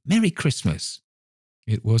you? Merry Christmas."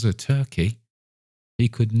 It was a turkey. He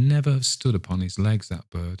could never have stood upon his legs, that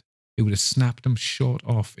bird. It would have snapped them short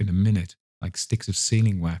off in a minute, like sticks of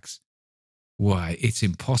sealing wax. "Why, it's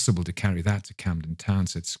impossible to carry that to Camden Town,"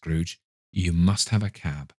 said Scrooge. "You must have a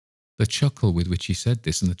cab." The chuckle with which he said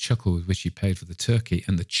this, and the chuckle with which he paid for the turkey,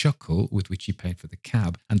 and the chuckle with which he paid for the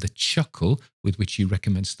cab, and the chuckle with which he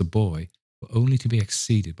recommenced the boy, were only to be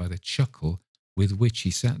exceeded by the chuckle with which he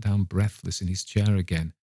sat down breathless in his chair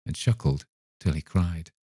again, and chuckled till he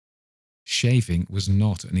cried. Shaving was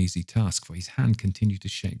not an easy task, for his hand continued to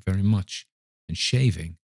shake very much, and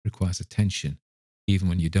shaving requires attention, even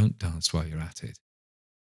when you don't dance while you're at it.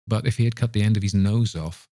 But if he had cut the end of his nose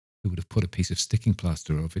off, he would have put a piece of sticking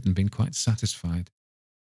plaster over it and been quite satisfied.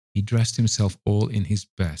 He dressed himself all in his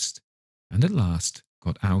best, and at last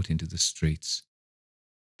got out into the streets.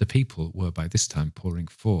 The people were by this time pouring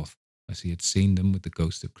forth, as he had seen them with the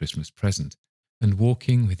ghost of Christmas present, and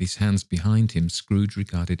walking with his hands behind him, Scrooge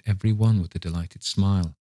regarded every one with a delighted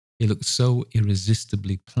smile. He looked so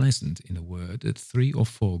irresistibly pleasant, in a word, that 3 or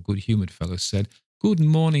 4 good-humoured fellows said, "Good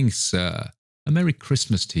morning, sir. A Merry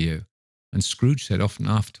Christmas to you." And Scrooge said often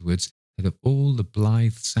afterwards that of all the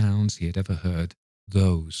blithe sounds he had ever heard,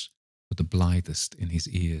 those were the blithest in his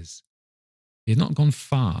ears. He had not gone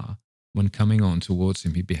far when, coming on towards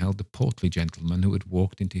him, he beheld the portly gentleman who had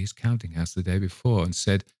walked into his counting-house the day before, and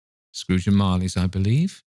said, "Scrooge and Marley's, I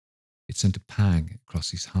believe?" It sent a pang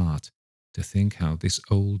across his heart to think how this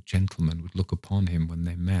old gentleman would look upon him when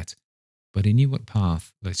they met, but he knew what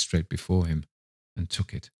path lay straight before him, and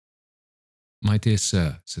took it. "My dear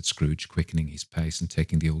sir," said Scrooge, quickening his pace and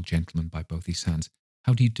taking the old gentleman by both his hands,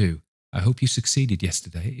 "how do you do? I hope you succeeded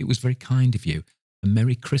yesterday. It was very kind of you. A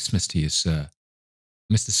Merry Christmas to you, sir."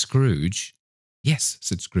 "Mr. Scrooge?" "Yes,"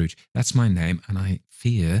 said Scrooge, "that's my name, and I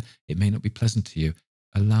fear it may not be pleasant to you.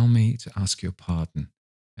 Allow me to ask your pardon,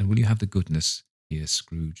 and will you have the goodness," here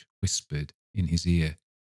Scrooge whispered in his ear.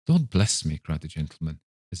 "Lord bless me," cried the gentleman,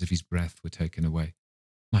 as if his breath were taken away.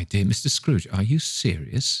 "My dear Mr. Scrooge, are you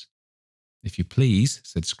serious?" "If you please,"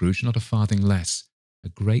 said Scrooge, "not a farthing less. A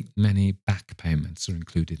great many back payments are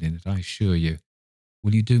included in it, I assure you.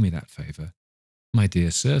 Will you do me that favour?" "My dear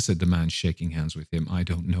sir," said the man, shaking hands with him, "I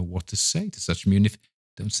don't know what to say to such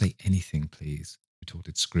 "Don't say anything, please,"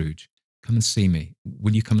 retorted Scrooge. "Come and see me.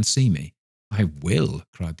 Will you come and see me?" "I will,"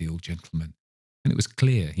 cried the old gentleman, and it was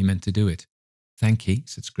clear he meant to do it. "Thank ye,"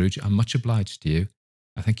 said Scrooge. "I'm much obliged to you.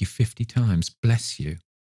 I thank you 50 times. Bless you."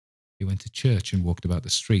 He went to church and walked about the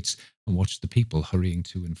streets and watched the people hurrying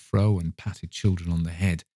to and fro, and patted children on the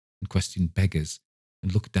head and questioned beggars,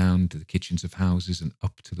 and looked down to the kitchens of houses and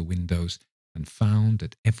up to the windows, and found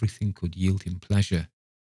that everything could yield him pleasure.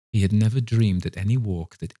 He had never dreamed at any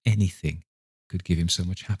walk that anything could give him so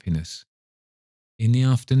much happiness. In the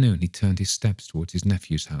afternoon he turned his steps towards his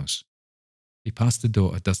nephew's house. He passed the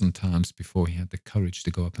door a dozen times before he had the courage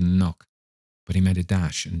to go up and knock, but he made a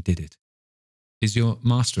dash and did it. "Is your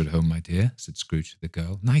master at home, my dear?" said Scrooge to the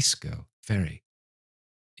girl. "Nice girl, very."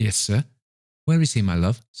 "Yes, sir." "Where is he, my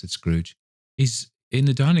love?" said Scrooge. "He's in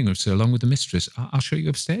the dining room, sir, along with the mistress. I'll show you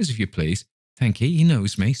upstairs, if you please." "Thank ye, he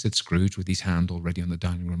knows me," said Scrooge, with his hand already on the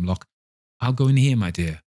dining room lock. "I'll go in here, my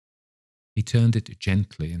dear." He turned it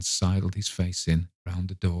gently and sidled his face in, round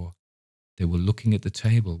the door. They were looking at the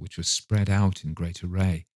table, which was spread out in great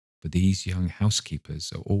array, for these young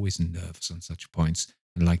housekeepers are always nervous on such points,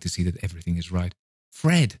 and like to see that everything is right.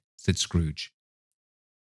 "Fred," said Scrooge.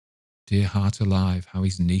 Dear heart alive, how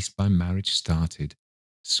his niece by marriage started.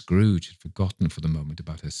 Scrooge had forgotten for the moment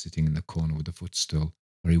about her sitting in the corner with the footstool,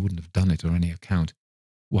 where he wouldn't have done it on any account.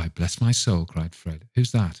 "Why, bless my soul," cried Fred.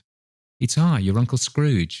 "Who's that?" "It's I, your Uncle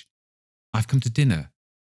Scrooge. I've come to dinner.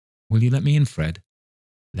 Will you let me in, Fred?"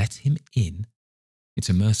 "Let him in?" It's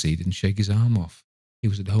a mercy he didn't shake his arm off. He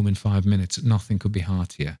was at home in 5 minutes. Nothing could be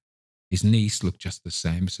heartier. His niece looked just the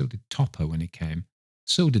same. So did Topper when he came.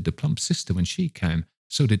 So did the plump sister when she came.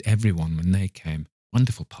 So did everyone when they came.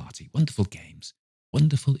 Wonderful party, wonderful games,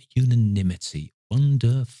 wonderful unanimity,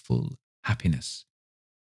 wonderful happiness.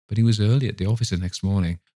 But he was early at the office the next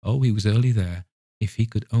morning. Oh, he was early there. If he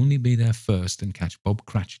could only be there first and catch Bob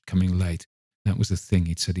Cratchit coming late, that was the thing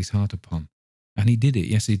he'd set his heart upon. And he did it,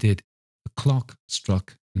 yes, he did. The clock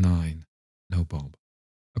struck 9. No Bob.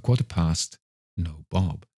 1:15. No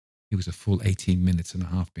Bob. He was a full 18 minutes and a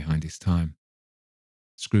half behind his time.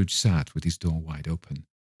 Scrooge sat with his door wide open,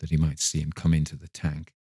 that he might see him come into the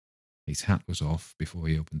tank. His hat was off before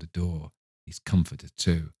he opened the door. His comforter,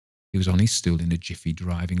 too. He was on his stool in a jiffy,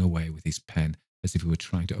 driving away with his pen, as if he were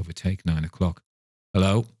trying to overtake 9 o'clock.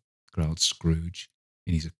 "Hello," growled Scrooge,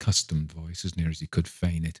 in his accustomed voice, as near as he could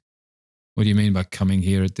feign it. "What do you mean by coming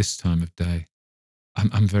here at this time of day?"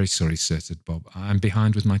 I'm very sorry, sir," said Bob. "I'm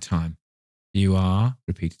behind with my time." "You are?"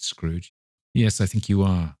 repeated Scrooge. "Yes, I think you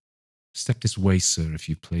are. Step this way, sir, if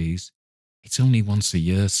you please." "It's only once a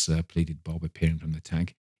year, sir," pleaded Bob, appearing from the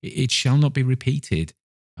tank. It shall not be repeated.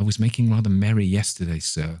 I was making rather merry yesterday,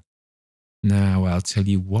 sir." "Now, I'll tell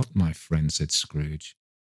you what, my friend," said Scrooge.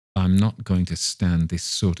 "I'm not going to stand this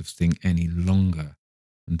sort of thing any longer.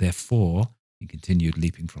 And therefore," he continued,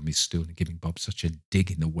 leaping from his stool and giving Bob such a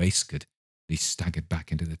dig in the waistcoat that he staggered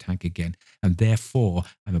back into the tank again, "and therefore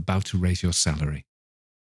I'm about to raise your salary."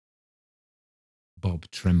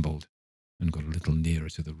 Bob trembled and got a little nearer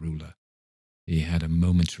to the ruler. He had a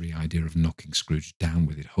momentary idea of knocking Scrooge down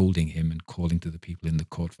with it, holding him and calling to the people in the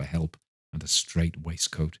court for help and a straight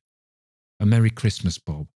waistcoat. "A Merry Christmas,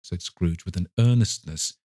 Bob," said Scrooge with an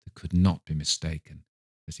earnestness that could not be mistaken,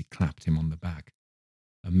 as he clapped him on the back.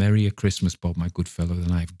 "A merrier Christmas, Bob, my good fellow,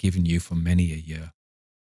 than I have given you for many a year.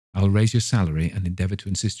 I'll raise your salary and endeavour to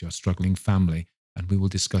assist your struggling family, and we will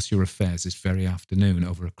discuss your affairs this very afternoon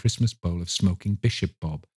over a Christmas bowl of smoking bishop,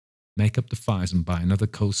 Bob. Make up the fires and buy another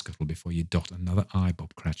coal scuttle before you dot another I,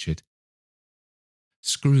 Bob Cratchit."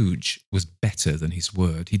 Scrooge was better than his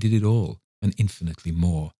word. He did it all, and infinitely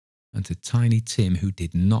more. And to Tiny Tim, who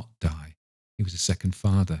did not die, he was a second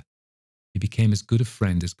father. He became as good a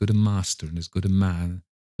friend, as good a master, and as good a man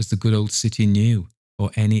as the good old city knew,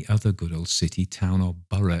 or any other good old city, town, or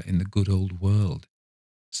borough in the good old world.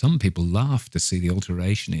 Some people laughed to see the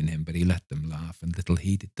alteration in him, but he let them laugh, and little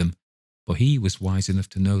heeded them. For he was wise enough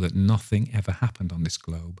to know that nothing ever happened on this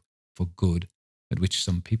globe for good at which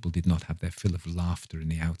some people did not have their fill of laughter in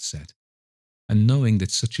the outset. And knowing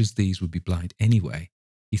that such as these would be blind anyway,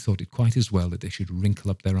 he thought it quite as well that they should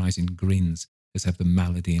wrinkle up their eyes in grins as have the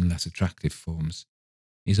malady in less attractive forms.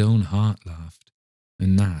 His own heart laughed,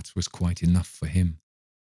 and that was quite enough for him.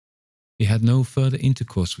 He had no further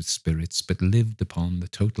intercourse with spirits, but lived upon the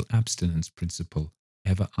total abstinence principle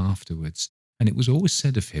ever afterwards, and it was always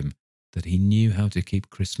said of him that he knew how to keep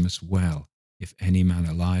Christmas well, if any man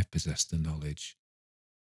alive possessed the knowledge.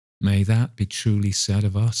 May that be truly said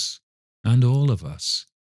of us, and all of us.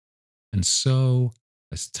 And so,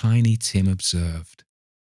 as Tiny Tim observed,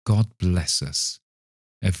 God bless us,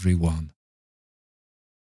 every one.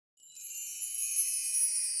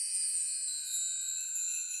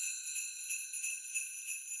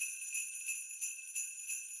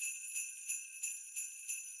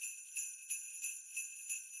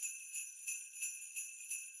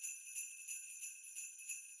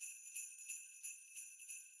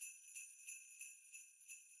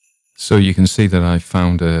 So you can see that I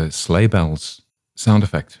found a sleigh bells sound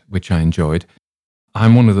effect, which I enjoyed.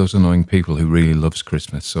 I'm one of those annoying people who really loves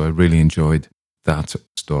Christmas, so I really enjoyed that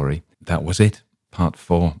story. That was it, part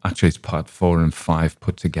 4. Actually, it's part 4 and 5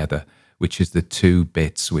 put together, which is the 2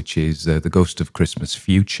 bits, which is the Ghost of Christmas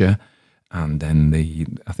Future, and then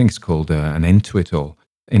I think it's called An End to It All.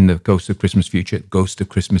 In the Ghost of Christmas Future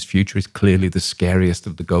is clearly the scariest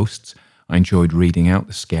of the ghosts. I enjoyed reading out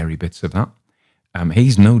the scary bits of that.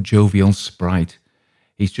 He's no jovial sprite.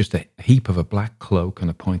 He's just a heap of a black cloak and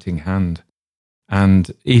a pointing hand.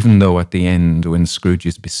 And even though at the end, when Scrooge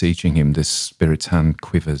is beseeching him, this spirit's hand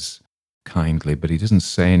quivers kindly, but he doesn't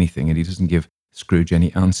say anything, and he doesn't give Scrooge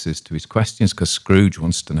any answers to his questions, because Scrooge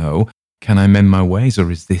wants to know, can I mend my ways,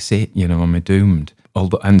 or is this it? Am I doomed?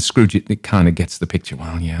 And Scrooge, it kind of gets the picture.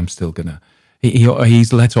 Well, yeah, I'm still going to...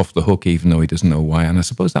 He's let off the hook, even though he doesn't know why. And I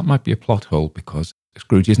suppose that might be a plot hole, because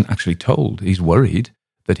Scrooge isn't actually told. He's worried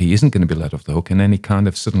that he isn't going to be let off the hook, and then he kind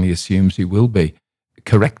of suddenly assumes he will be.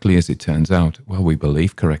 Correctly, as it turns out. Well, we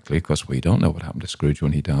believe correctly, because we don't know what happened to Scrooge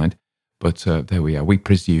when he died. But there we are. We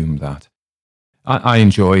presume that. I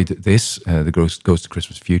enjoyed this, the Ghost of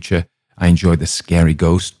Christmas Future. I enjoyed the scary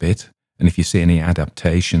ghost bit. And if you see any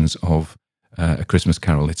adaptations of A Christmas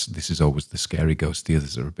Carol, this is always the scary ghost. The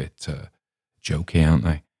others are a bit jokey, aren't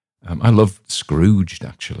they? I love Scrooged,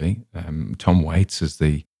 actually. Tom Waits as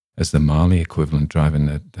the Marley equivalent driving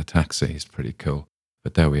the taxi is pretty cool.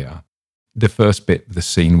 But there we are. The first bit, the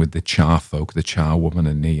scene with the charfolk, the charwoman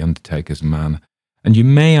and the Undertaker's man. And you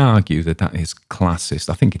may argue that that is classist.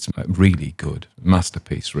 I think it's a really good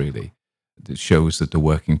masterpiece, really. It shows that the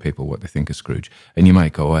working people, what they think of Scrooge. And you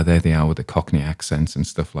might go, oh, there they are with the Cockney accents and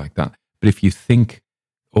stuff like that. But if you think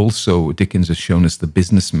also Dickens has shown us the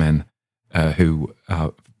businessmen who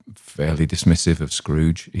are fairly dismissive of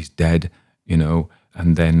Scrooge. He's dead,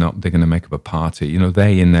 and they're going to make up a party.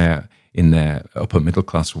 They in their upper middle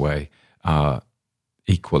class way are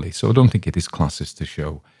equally. So I don't think it is classist to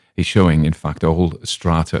show. He's showing, in fact, all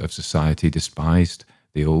strata of society despised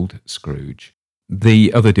the old Scrooge.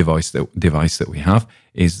 The other device that we have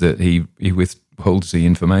is that he withholds the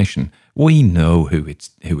information. We know who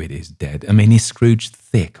it is dead. I mean, is Scrooge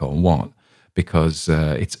thick or what? Because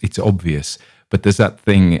it's obvious. But there's that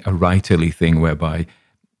thing, a writerly thing, whereby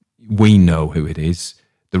we know who it is.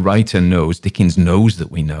 The writer knows, Dickens knows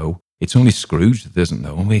that we know. It's only Scrooge that doesn't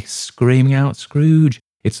know. And we're screaming out, Scrooge.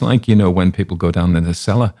 It's like, when people go down in the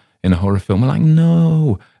cellar in a horror film, we're like,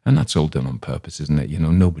 no. And that's all done on purpose, isn't it?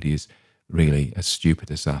 Nobody is really as stupid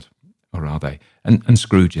as that, or are they? And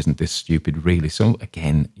Scrooge isn't this stupid, really. So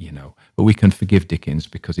again, but we can forgive Dickens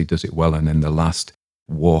because he does it well. And then the last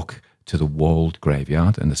walk to the walled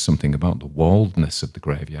graveyard, and there's something about the walledness of the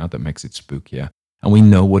graveyard that makes it spookier. And we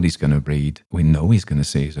know what he's going to read. We know he's going to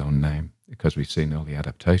see his own name because we've seen all the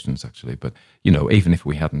adaptations, actually. But, even if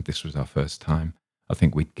we hadn't, this was our first time, I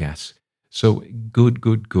think we'd guess. So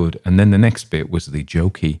good. And then the next bit was the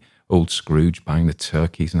jokey old Scrooge buying the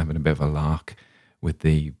turkeys and having a bit of a lark with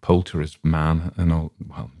the poulterer's man and all.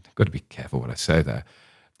 Well, I've got to be careful what I say there.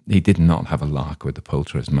 He did not have a lark with the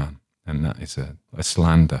poulterer's man, and that is a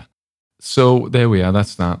slander. So there we are,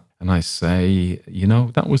 that's that. And I say,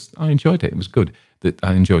 I enjoyed it. It was good.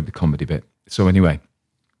 I enjoyed the comedy bit. So anyway,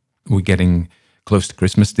 we're getting close to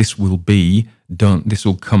Christmas. This will be done. This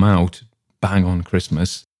will come out bang on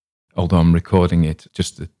Christmas, although I'm recording it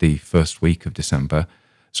just at the first week of December.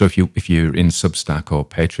 So if you're in Substack or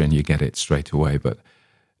Patreon, you get it straight away. But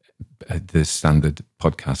the standard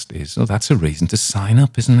podcast is, that's a reason to sign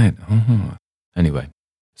up, isn't it? Oh. Anyway.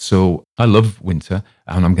 So I love winter,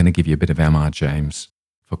 and I'm going to give you a bit of M.R. James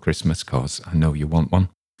for Christmas because I know you want one.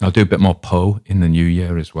 I'll do a bit more Poe in the new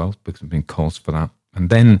year as well because there have been calls for that. And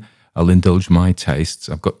then I'll indulge my tastes.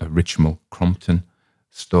 I've got a Richmal Crompton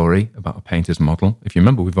story about a painter's model. If you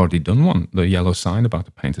remember, we've already done one, the Yellow Sign, about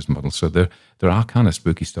a painter's model. So there are kind of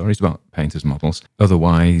spooky stories about painter's models.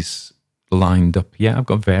 Otherwise, lined up. Yeah, I've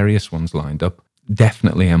got various ones lined up.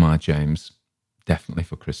 Definitely M.R. James. Definitely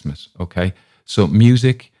for Christmas. Okay. So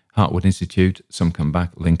music, Heartwood Institute, Some Come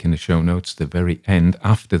Back, link in the show notes. The very end,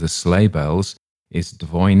 after the sleigh bells, is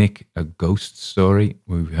Dvoinik, A Ghost Story.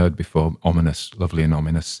 We've heard before, ominous, lovely and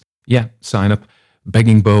ominous. Yeah, sign up.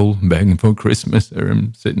 Begging Bowl, begging for Christmas.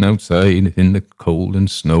 I'm sitting outside in the cold and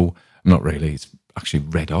snow. I'm not really, it's actually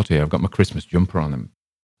red hot here. I've got my Christmas jumper on. I'm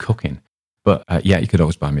cooking. But yeah, you could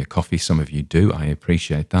always buy me a coffee. Some of you do. I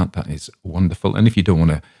appreciate that. That is wonderful. And if you don't want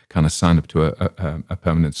to kind of sign up to a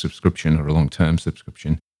permanent subscription or a long-term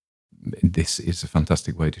subscription, this is a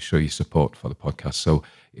fantastic way to show your support for the podcast. So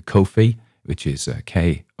Ko-fi, which is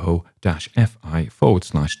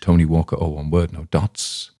ko-fi.com/Tony Walker, all one word, no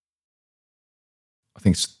dots. I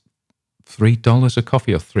think it's $3 a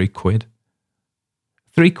coffee or £3.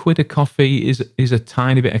 £3 a coffee is a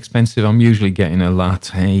tiny bit expensive. I'm usually getting a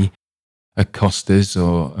latte at Costa's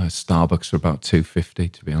or a Starbucks for about $2.50,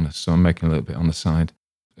 to be honest. So I'm making a little bit on the side.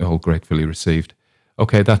 All gratefully received.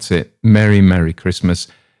 Okay, that's it. Merry Christmas.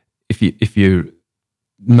 If you're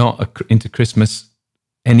not into Christmas,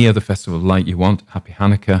 any other festival of light you want, Happy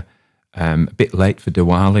Hanukkah. A bit late for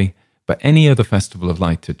Diwali, but any other festival of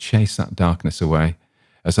light to chase that darkness away.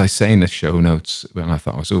 As I say in the show notes, when I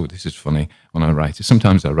thought, this is funny when I write it.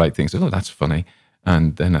 Sometimes I write things, that's funny.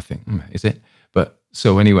 And then I think, is it? But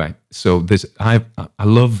so anyway, I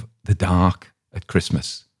love the dark at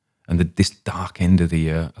Christmas and this dark end of the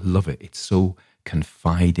year. I love it. It's so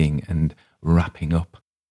confiding and wrapping up,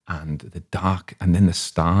 and the dark, and then the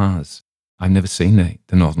stars. I've never seen the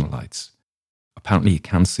Northern Lights. Apparently you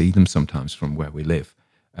can see them sometimes from where we live.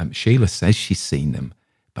 Sheila says she's seen them,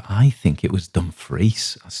 but I think it was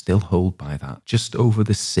Dumfries. I still hold by that. Just over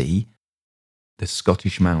the sea, the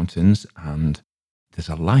Scottish mountains, and there's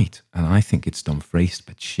a light, and I think it's Dumfries,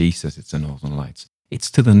 but she says it's the Northern Lights. It's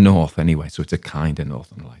to the north anyway, so it's a kind of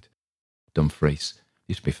Northern Light. Dumfries.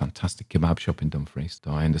 Used to be a fantastic kebab shop in Dumfries,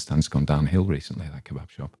 though I understand it's gone downhill recently, that kebab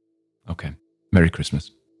shop. Okay. Merry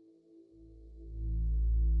Christmas.